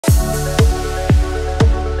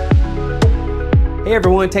Hey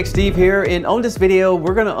everyone, Tech Steve here, and on this video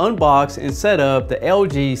we're going to unbox and set up the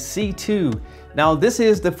LG C2. Now this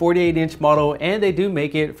is the 48-inch model, and they do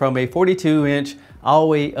make it from a 42-inch all the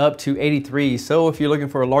way up to 83. So if you're looking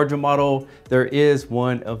for a larger model, there is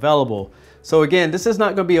one available. So again, this is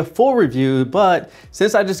not going to be a full review, but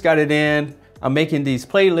since I just got it in, I'm making these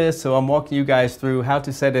playlists, so I'm walking you guys through how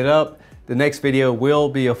to set it up. The next video will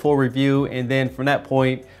be a full review, and then from that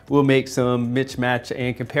point we'll make some mismatch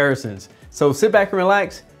and comparisons. So sit back and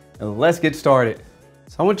relax and let's get started.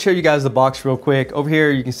 So I want to show you guys the box real quick. Over here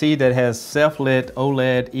you can see that it has self-lit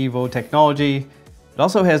OLED Evo technology. It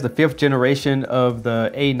also has the 5th generation of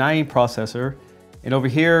the A9 processor. And over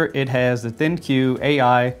here it has the ThinQ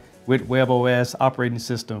AI with WebOS operating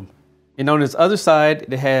system. And on its other side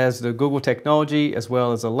it has the Google technology as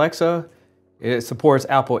well as Alexa. It supports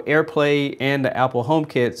Apple AirPlay and the Apple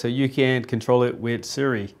HomeKit, so you can control it with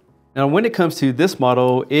Siri. Now when it comes to this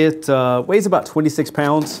model, it weighs about 26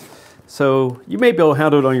 pounds. So you may be able to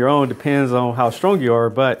handle it on your own, depends on how strong you are.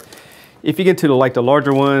 But if you get to the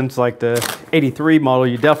larger ones, like the 83 model,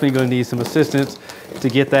 you're definitely gonna need some assistance to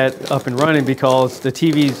get that up and running, because the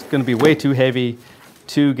TV is gonna be way too heavy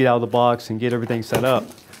to get out of the box and get everything set up.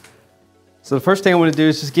 So the first thing I wanna do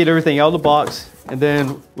is just get everything out of the box, and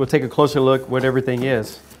then we'll take a closer look what everything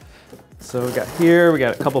is. So we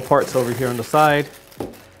got a couple parts over here on the side.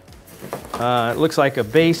 It looks like a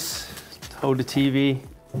base to hold the TV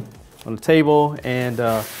on the table, and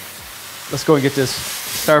let's go and get this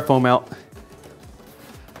styrofoam out.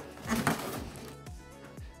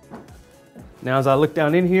 Now as I look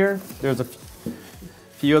down in here, there's a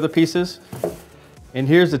few other pieces, and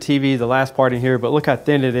here's the TV, the last part in here, but look how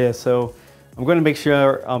thin it is. So I'm going to make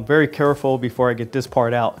sure I'm very careful before I get this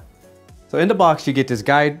part out. So in the box you get this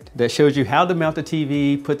guide that shows you how to mount the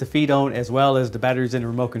TV, put the feet on, as well as the batteries and the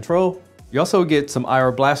remote control. You also get some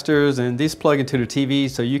IR blasters, and these plug into the TV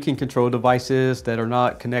so you can control devices that are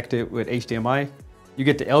not connected with HDMI. You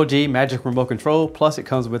get the LG Magic Remote Control, plus it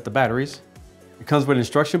comes with the batteries. It comes with an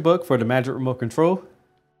instruction book for the Magic Remote Control.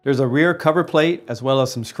 There's a rear cover plate, as well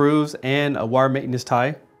as some screws and a wire maintenance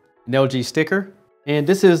tie, an LG sticker. And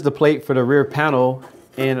this is the plate for the rear panel,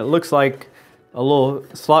 and it looks like a little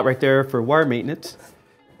slot right there for wire maintenance.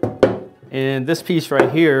 And this piece right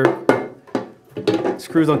here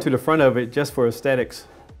screws onto the front of it just for aesthetics.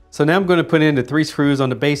 So now I'm going to put in the 3 screws on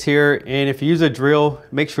the base here, and if you use a drill,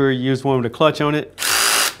 make sure you use one with a clutch on it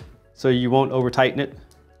so you won't over tighten it.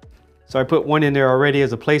 So I put one in there already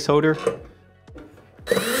as a placeholder.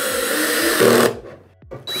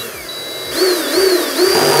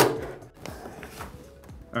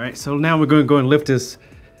 All right, so now we're going to go and lift this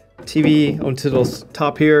TV onto the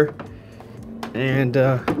top here, and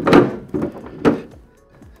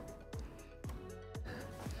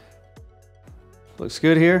looks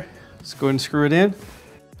good here. Let's go ahead and screw it in.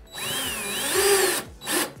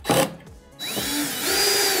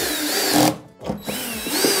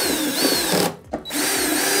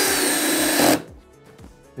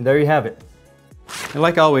 And there you have it. And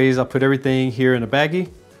like always, I'll put everything here in a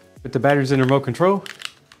baggie with the batteries and the remote control.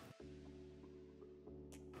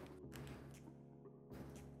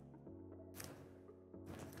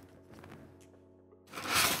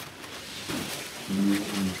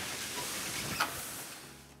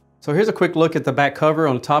 So here's a quick look at the back cover.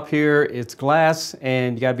 On the top here, it's glass,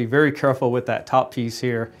 and you gotta be very careful with that top piece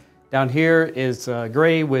here. Down here is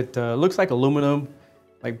gray with, looks like aluminum,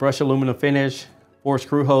 like brushed aluminum finish, 4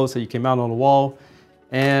 screw holes so you can mount on the wall,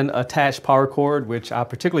 and attached power cord, which I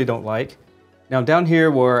particularly don't like. Now down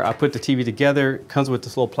here where I put the TV together, it comes with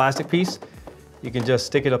this little plastic piece. You can just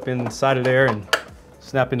stick it up inside of there and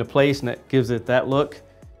snap into place, and that gives it that look.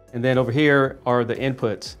 And then over here are the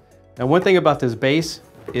inputs. Now one thing about this base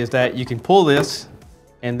is that you can pull this,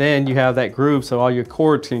 and then you have that groove so all your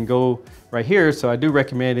cords can go right here. So I do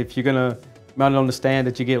recommend, if you're gonna mount it on the stand,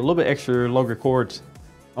 that you get a little bit extra longer cords.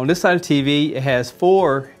 On this side of the TV, it has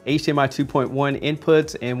 4 HDMI 2.1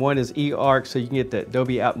 inputs, and 1 is eARC, so you can get that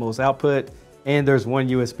Dolby Atmos output, and there's 1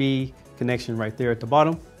 USB connection right there at the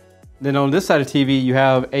bottom. Then on this side of the TV, you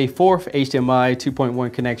have a 4th HDMI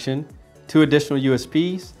 2.1 connection, 2 additional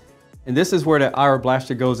USBs, and this is where the IR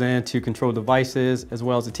blaster goes in to control devices as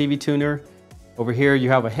well as a TV tuner. Over here you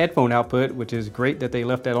have a headphone output, which is great that they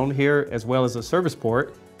left that on here, as well as a service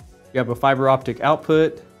port. You have a fiber optic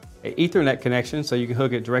output, an Ethernet connection so you can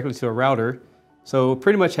hook it directly to a router. So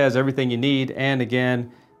pretty much has everything you need, and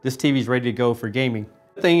again, this TV is ready to go for gaming.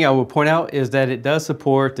 The thing I will point out is that it does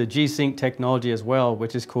support the G-Sync technology as well,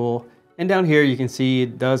 which is cool. And down here you can see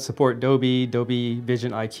it does support Dolby, Dolby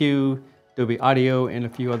Vision IQ, Dolby Audio, and a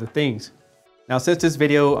few other things. Now since this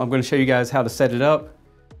video, I'm going to show you guys how to set it up.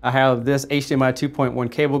 I have this HDMI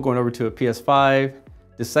 2.1 cable going over to a PS5,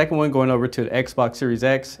 the second one going over to the Xbox Series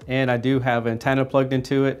X, and I do have an antenna plugged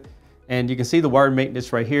into it. And you can see the wire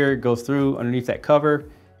maintenance right here. It goes through underneath that cover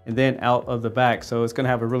and then out of the back. So it's gonna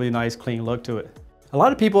have a really nice clean look to it. A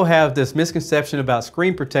lot of people have this misconception about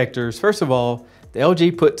screen protectors. First of all, the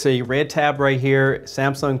LG puts a red tab right here.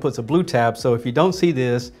 Samsung puts a blue tab. So if you don't see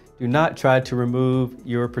this, do not try to remove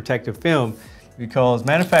your protective film, because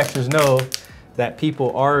manufacturers know that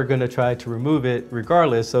people are gonna try to remove it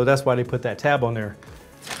regardless. So that's why they put that tab on there.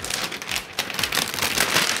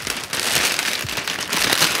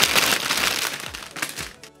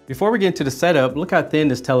 Before we get into the setup, look how thin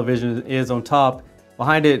this television is on top.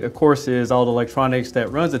 Behind it, of course, is all the electronics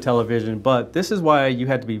that runs the television, but this is why you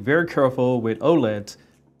have to be very careful with OLEDs.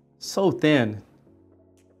 So thin.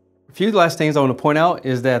 A few last things I want to point out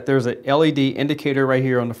is that there's an LED indicator right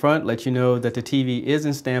here on the front, let you know that the TV is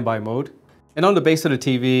in standby mode. And on the base of the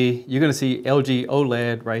TV, you're going to see LG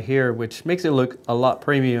OLED right here, which makes it look a lot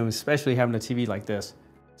premium, especially having a TV like this.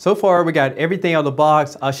 So far, we got everything out of the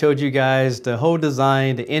box. I showed you guys the whole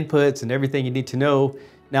design, the inputs, and everything you need to know.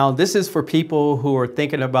 Now, this is for people who are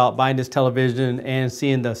thinking about buying this television and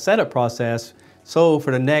seeing the setup process. So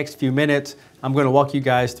for the next few minutes, I'm going to walk you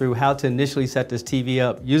guys through how to initially set this TV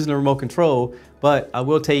up using the remote control. But I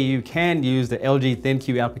will tell you, you can use the LG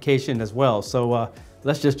ThinQ application as well. So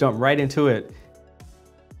let's just jump right into it.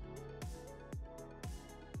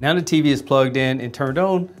 Now the TV is plugged in and turned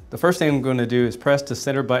on. The first thing I'm going to do is press the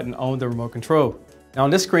center button on the remote control. Now on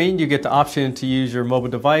this screen, you get the option to use your mobile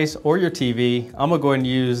device or your TV. I'm gonna go ahead and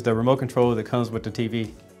use the remote control that comes with the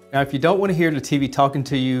TV. Now, if you don't want to hear the TV talking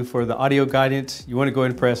to you for the audio guidance, you want to go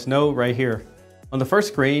ahead and press no right here. On the first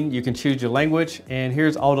screen, you can choose your language, and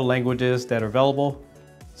here's all the languages that are available.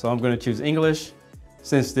 So I'm going to choose English.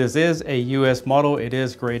 Since this is a US model, it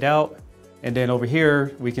is grayed out. And then over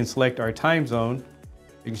here, we can select our time zone.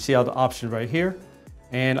 You can see all the options right here.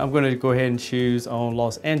 And I'm going to go ahead and choose on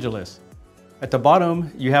Los Angeles. At the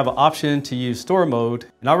bottom, you have an option to use store mode.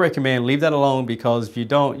 And I recommend leave that alone, because if you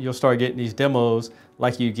don't, you'll start getting these demos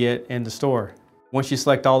like you get in the store. Once you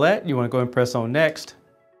select all that, you want to go and press on next.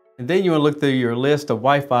 And then you want to look through your list of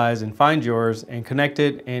Wi-Fis and find yours and connect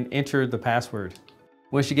it and enter the password.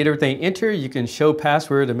 Once you get everything entered, you can show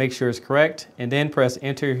password to make sure it's correct, and then press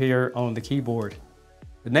enter here on the keyboard.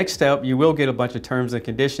 The next step, you will get a bunch of terms and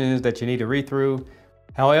conditions that you need to read through.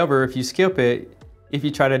 However, if you skip it, if you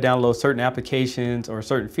try to download certain applications or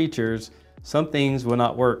certain features, some things will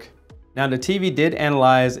not work. Now the TV did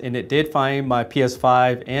analyze, and it did find my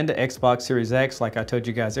PS5 and the Xbox Series X like I told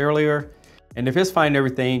you guys earlier. And if it's finding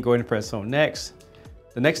everything, go ahead and press on next.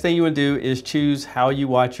 The next thing you want to do is choose how you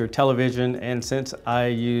watch your television, and since I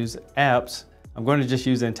use apps, I'm going to just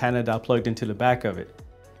use the antenna that I plugged into the back of it.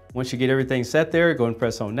 Once you get everything set there, go and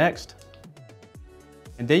press on next.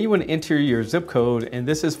 And then you want to enter your zip code, and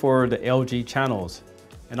this is for the LG channels.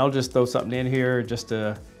 And I'll just throw something in here just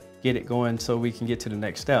to get it going so we can get to the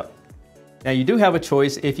next step. Now you do have a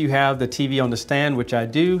choice. If you have the TV on the stand, which I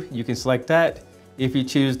do, you can select that. If you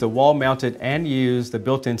choose the wall mounted and use the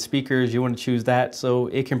built-in speakers, you want to choose that so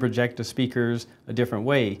it can project the speakers a different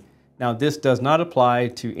way. Now this does not apply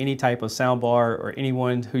to any type of soundbar or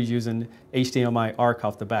anyone who's using HDMI ARC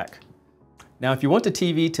off the back. Now if you want the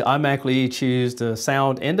TV to automatically choose the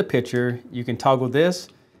sound and the picture, you can toggle this.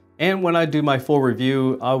 And when I do my full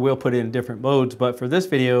review, I will put it in different modes, but for this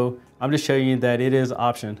video, I'm just showing you that it is an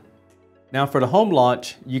option. Now for the home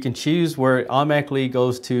launch, you can choose where it automatically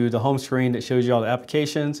goes to the home screen that shows you all the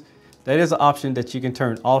applications. That is an option that you can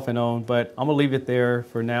turn off and on, but I'm gonna leave it there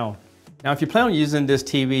for now. Now if you plan on using this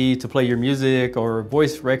TV to play your music or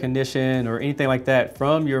voice recognition or anything like that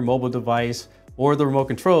from your mobile device or the remote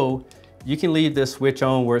control, you can leave this switch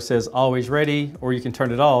on where it says always ready, or you can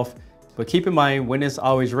turn it off. But keep in mind, when it's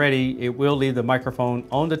always ready, it will leave the microphone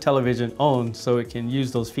on the television on so it can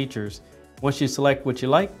use those features. Once you select what you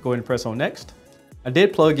like, go ahead and press on next. I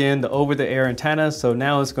did plug in the over-the-air antenna, so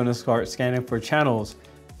now it's going to start scanning for channels.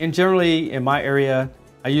 And generally in my area,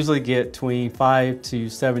 I usually get between 5 to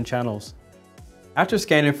 7 channels. After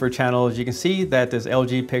scanning for channels, you can see that this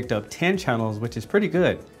LG picked up 10 channels, which is pretty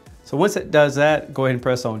good. So once it does that, go ahead and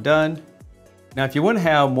press on done. Now if you want to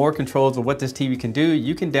have more controls of what this TV can do,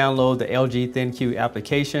 you can download the LG ThinQ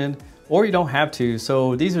application, or you don't have to.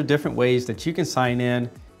 So these are different ways that you can sign in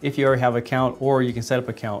if you already have an account, or you can set up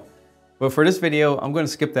an account. But for this video, I'm going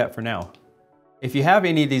to skip that for now. If you have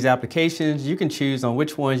any of these applications, you can choose on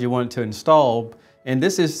which ones you want to install. And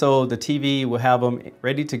this is so the TV will have them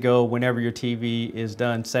ready to go whenever your TV is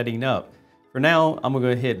done setting up. For now, I'm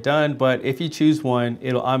going to hit done, but if you choose one,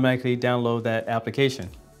 it'll automatically download that application.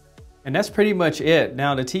 And that's pretty much it.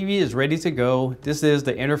 Now the TV is ready to go. This is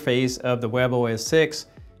the interface of the WebOS 6.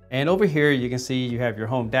 And over here you can see you have your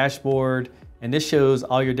home dashboard, and this shows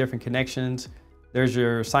all your different connections. There's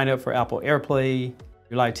your sign up for Apple AirPlay,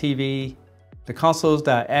 your live TV, the consoles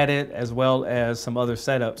that I added, as well as some other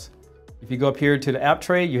setups. If you go up here to the app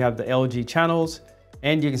tray, you have the LG channels,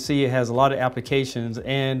 and you can see it has a lot of applications,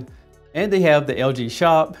 and they have the LG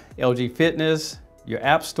Shop, LG Fitness, your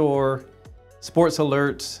App Store, sports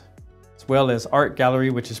alerts, as well as art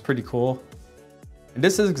gallery, which is pretty cool. And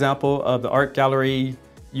this is an example of the art gallery.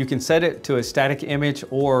 You can set it to a static image,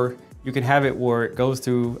 or you can have it where it goes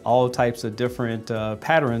through all types of different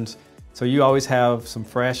patterns. So you always have some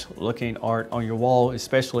fresh looking art on your wall,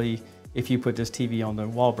 especially if you put this TV on the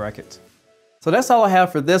wall brackets. So that's all I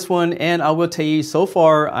have for this one. And I will tell you, so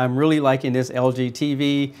far, I'm really liking this LG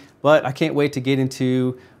TV, but I can't wait to get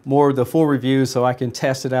into more of the full review so I can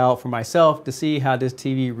test it out for myself to see how this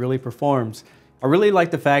TV really performs. I really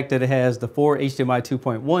like the fact that it has the 4 HDMI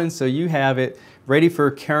 2.1, so you have it ready for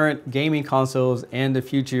current gaming consoles and the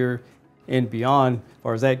future and beyond as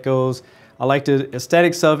far as that goes. I like the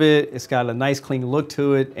aesthetics of it. It's got a nice clean look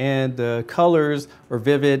to it, and the colors are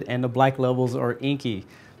vivid and the black levels are inky.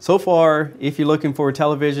 So far, if you're looking for a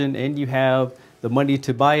television and you have the money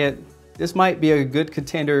to buy it, this might be a good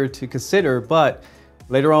contender to consider, but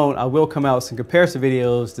later on, I will come out with some comparison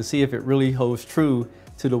videos to see if it really holds true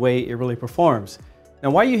to the way it really performs. Now,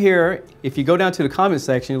 while you're here, if you go down to the comment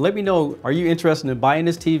section, let me know, are you interested in buying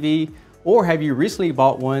this TV, or have you recently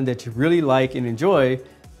bought one that you really like and enjoy?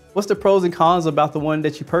 What's the pros and cons about the one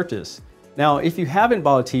that you purchased? Now, if you haven't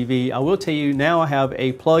bought a TV, I will tell you now I have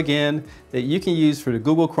a plug-in that you can use for the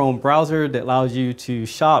Google Chrome browser that allows you to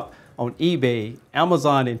shop on eBay,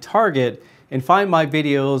 Amazon, and Target, and find my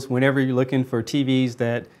videos whenever you're looking for TVs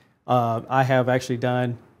that I have actually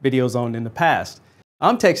done videos on in the past.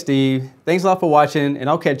 I'm Tech Steve. Thanks a lot for watching, and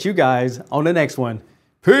I'll catch you guys on the next one.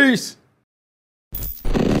 Peace!